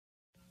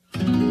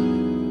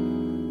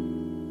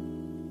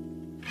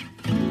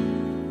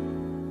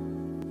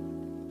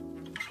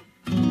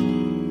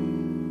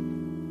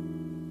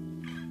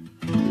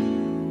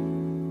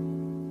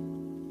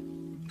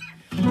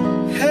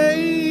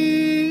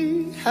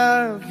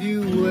Have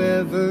you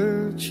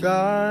ever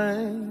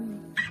tried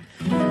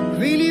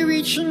really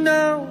reaching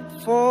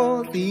out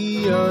for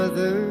the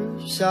other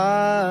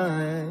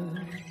side?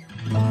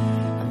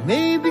 I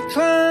may be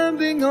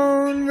climbing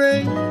on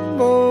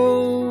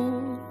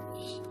rainbows,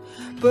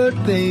 but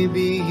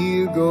baby,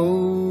 here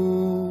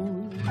goes.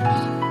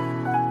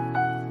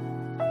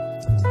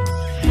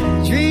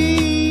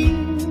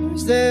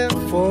 Dreams there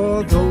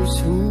for those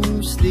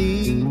who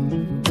sleep.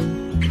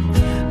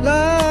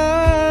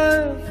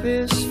 Life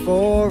is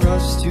for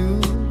us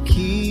to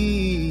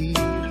keep.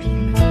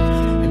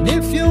 And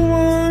if you're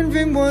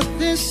wondering what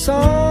this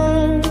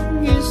song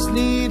is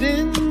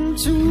leading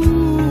to,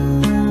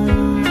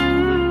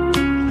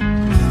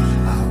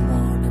 I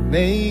wanna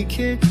make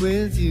it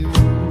with you.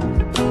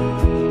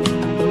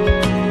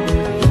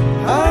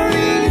 I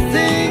really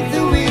think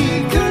that we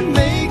could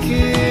make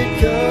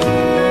it, girl.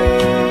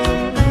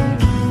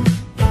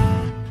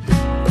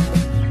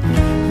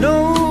 No,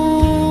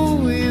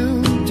 you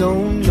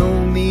don't know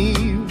me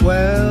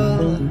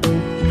well.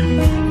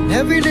 And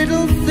every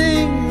little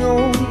thing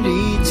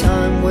only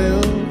time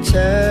will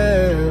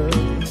tell.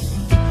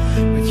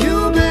 But you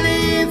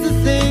believe the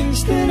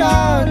things that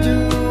I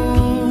do,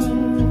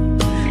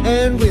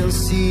 and we'll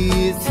see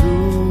it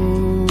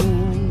through.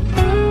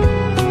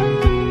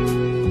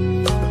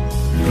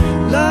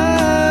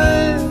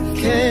 Life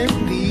can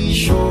be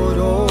short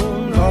or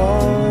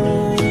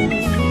long.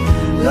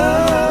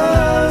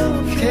 Love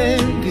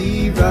can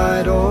be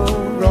right or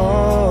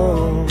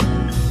wrong.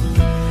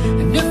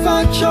 And if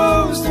I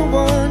chose the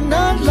one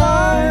I'd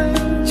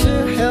like to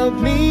help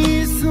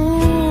me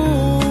through,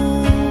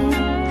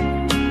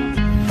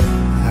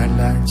 I'd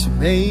like to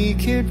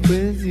make